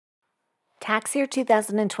Tax year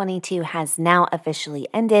 2022 has now officially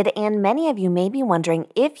ended, and many of you may be wondering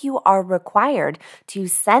if you are required to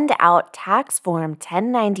send out Tax Form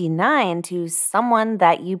 1099 to someone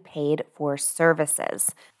that you paid for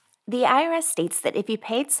services. The IRS states that if you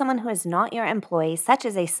paid someone who is not your employee, such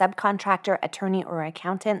as a subcontractor, attorney, or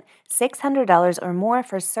accountant, $600 or more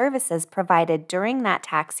for services provided during that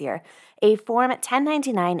tax year, a Form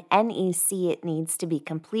 1099 NEC needs to be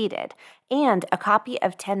completed, and a copy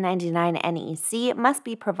of 1099 NEC must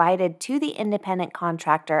be provided to the independent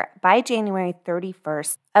contractor by January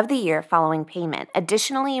 31st of the year following payment.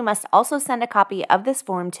 Additionally, you must also send a copy of this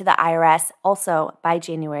form to the IRS also by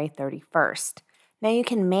January 31st. Now, you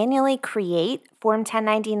can manually create Form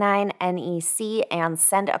 1099 NEC and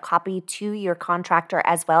send a copy to your contractor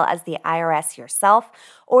as well as the IRS yourself,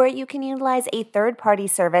 or you can utilize a third-party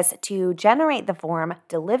service to generate the form,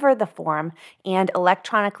 deliver the form, and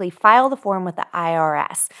electronically file the form with the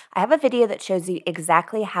IRS. I have a video that shows you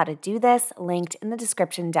exactly how to do this, linked in the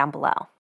description down below.